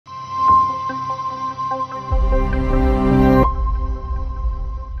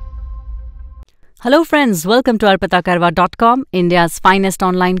Hello friends, welcome to arpitakarwa.com, India's finest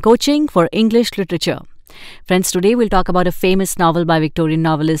online coaching for English literature. Friends, today we'll talk about a famous novel by Victorian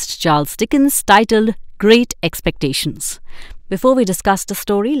novelist Charles Dickens titled Great Expectations. Before we discuss the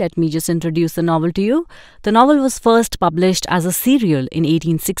story, let me just introduce the novel to you. The novel was first published as a serial in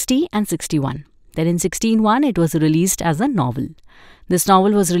 1860 and 61. Then in 1601, it was released as a novel. This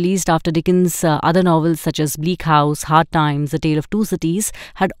novel was released after Dickens' other novels such as Bleak House, Hard Times, A Tale of Two Cities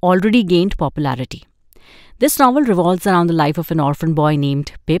had already gained popularity. This novel revolves around the life of an orphan boy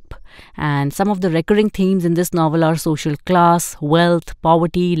named Pip, and some of the recurring themes in this novel are social class, wealth,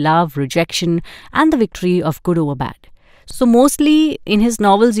 poverty, love, rejection, and the victory of good over bad. So mostly in his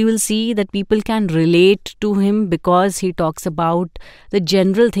novels you will see that people can relate to him because he talks about the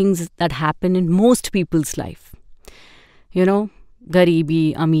general things that happen in most people's life. You know,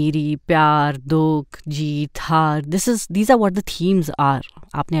 गरीबी, अमीरी, प्यार, दुख, जीत, हार. These are what the themes are.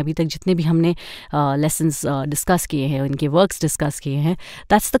 आपने अभी तक जितने भी हमने lessons discuss किए हैं, उनके works discuss किए हैं,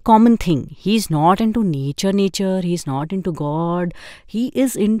 that's the common thing. He is not into nature. He is not into God. He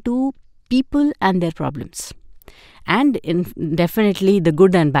is into people and their problems. And definitely the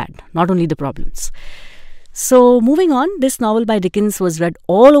good and bad, not only the problems. So moving on, this novel by Dickens was read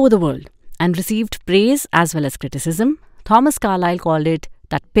all over the world and received praise as well as criticism. Thomas Carlyle called it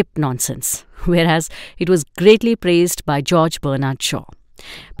that Pip nonsense, whereas it was greatly praised by George Bernard Shaw.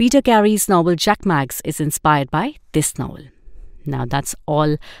 Peter Carey's novel Jack Maggs is inspired by this novel. Now that's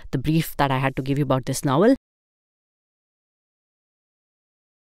all the brief that I had to give you about this novel.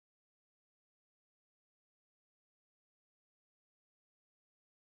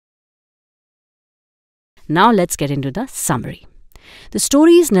 Now let's get into the summary. The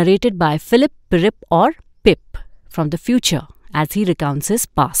story is narrated by Philip Pirrip or Pip from the future as he recounts his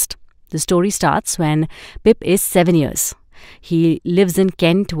past. The story starts when Pip is 7 years. He lives in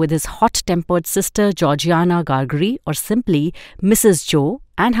Kent with his hot-tempered sister Georgiana Gargery, or simply Mrs. Joe,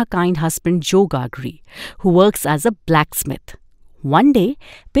 and her kind husband Joe Gargery, who works as a blacksmith. One day,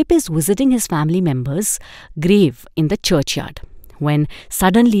 Pip is visiting his family member's grave in the churchyard when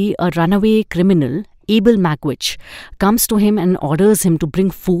suddenly a runaway criminal, Abel Magwitch, comes to him and orders him to bring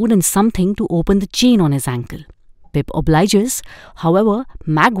food and something to open the chain on his ankle. Pip obliges. However,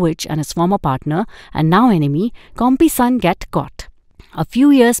 Magwitch and his former partner and now enemy, Compey's son, get caught. A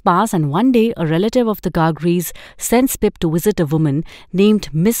few years pass and one day a relative of the Gargerys sends Pip to visit a woman named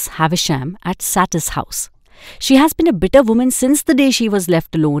Miss Havisham at Satis' house. She has been a bitter woman since the day she was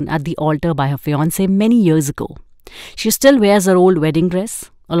left alone at the altar by her fiancé many years ago. She still wears her old wedding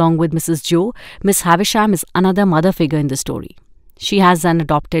dress. Along with Mrs. Joe, Miss Havisham is another mother figure in the story. She has an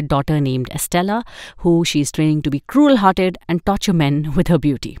adopted daughter named Estella, who she is training to be cruel-hearted and torture men with her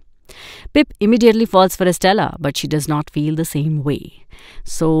beauty. Pip immediately falls for Estella, but she does not feel the same way.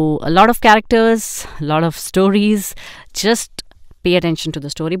 So, a lot of characters, a lot of stories. Just pay attention to the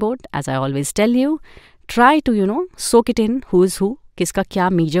storyboard, as I always tell you. Try to, soak it in, who is who, kiska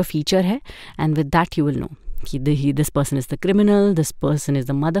kya major feature hai, and with that you will know. This person is the criminal, this person is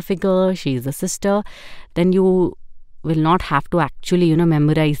the mother figure, she is the sister. Then you will not have to actually,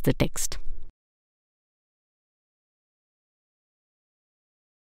 memorize the text.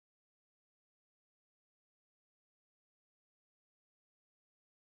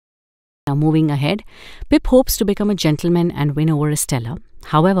 Now moving ahead, Pip hopes to become a gentleman and win over Estella.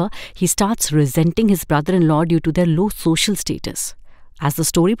 However, he starts resenting his brother-in-law due to their low social status. As the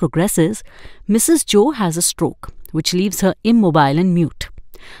story progresses, Mrs. Joe has a stroke, which leaves her immobile and mute.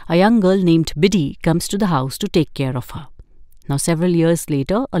 A young girl named Biddy comes to the house to take care of her. Now, several years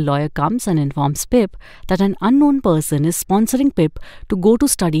later, a lawyer comes and informs Pip that an unknown person is sponsoring Pip to go to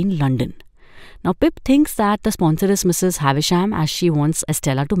study in London. Now, Pip thinks that the sponsor is Mrs. Havisham, as she wants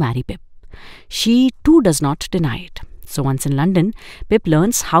Estella to marry Pip. She too does not deny it. So once in London, Pip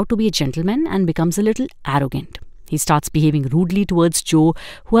learns how to be a gentleman and becomes a little arrogant. He starts behaving rudely towards Joe,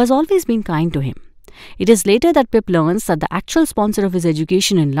 who has always been kind to him. It is later that Pip learns that the actual sponsor of his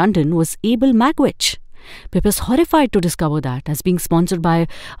education in London was Abel Magwitch. Pip is horrified to discover that, as being sponsored by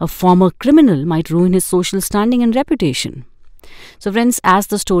a former criminal might ruin his social standing and reputation. So friends, as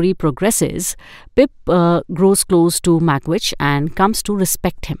the story progresses, Pip grows close to Magwitch and comes to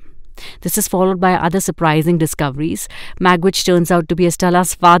respect him. This is followed by other surprising discoveries. Magwitch turns out to be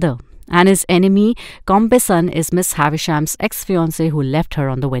Estella's father, and his enemy, Compey's son, is Miss Havisham's ex-fiancé who left her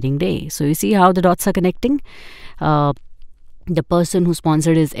on the wedding day. So you see how the dots are connecting? The person who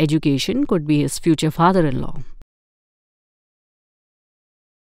sponsored his education could be his future father-in-law.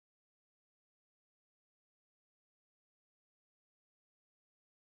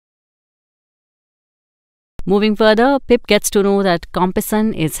 Moving further, Pip gets to know that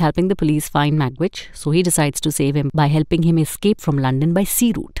Compeyson is helping the police find Magwitch, so he decides to save him by helping him escape from London by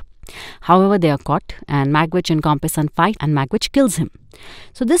sea route. However, they are caught, and Magwitch and Compeyson fight, and Magwitch kills him.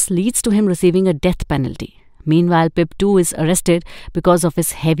 So this leads to him receiving a death penalty. Meanwhile, Pip too is arrested because of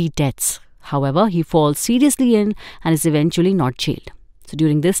his heavy debts. However, he falls seriously ill and is eventually not jailed. So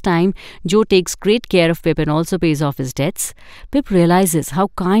during this time, Joe takes great care of Pip and also pays off his debts. Pip realizes how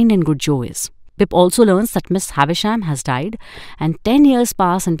kind and good Joe is. Pip also learns that Miss Havisham has died, and 10 years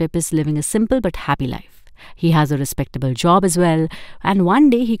pass and Pip is living a simple but happy life. He has a respectable job as well, and one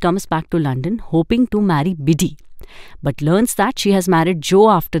day he comes back to London hoping to marry Biddy, but learns that she has married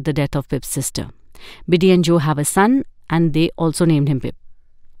Joe after the death of Pip's sister. Biddy and Joe have a son, and they also named him Pip.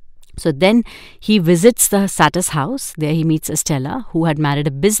 So then he visits the Satter's house. There he meets Estella, who had married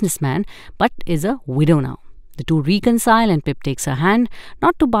a businessman but is a widow now. The two reconcile and Pip takes her hand,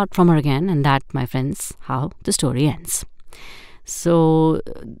 not to part from her again, and that, my friends, how the story ends. So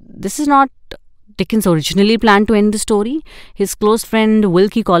this is not Dickens originally planned to end the story. His close friend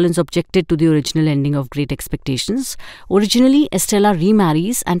Wilkie Collins objected to the original ending of Great Expectations. Originally, Estella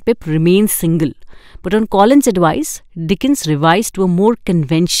remarries and Pip remains single. But on Collins' advice, Dickens revised to a more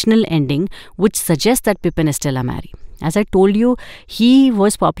conventional ending, which suggests that Pip and Estella marry. As I told you, he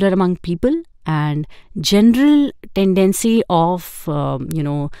was popular among people, and general tendency of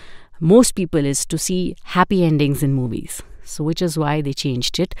most people is to see happy endings in movies. So which is why they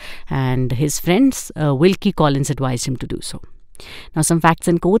changed it, and his friends Wilkie Collins advised him to do so. Now some facts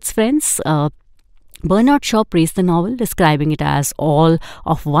and quotes, friends. Bernard Shaw praised the novel, describing it as all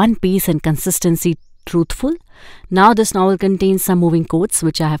of one piece and consistency truthful. Now this novel contains some moving quotes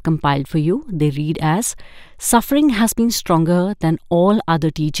which I have compiled for you. They read as, "Suffering has been stronger than all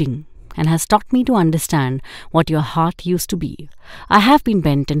other teaching and has taught me to understand what your heart used to be. I have been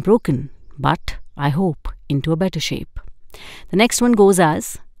bent and broken, but I hope into a better shape." The next one goes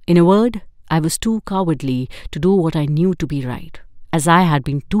as, "In a word, I was too cowardly to do what I knew to be right, as I had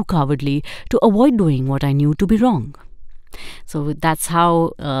been too cowardly to avoid doing what I knew to be wrong." So that's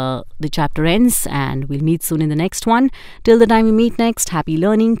how the chapter ends, and we'll meet soon in the next one. Till the time we meet next, happy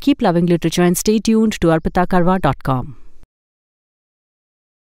learning, keep loving literature, and stay tuned to arpitakarwa.com.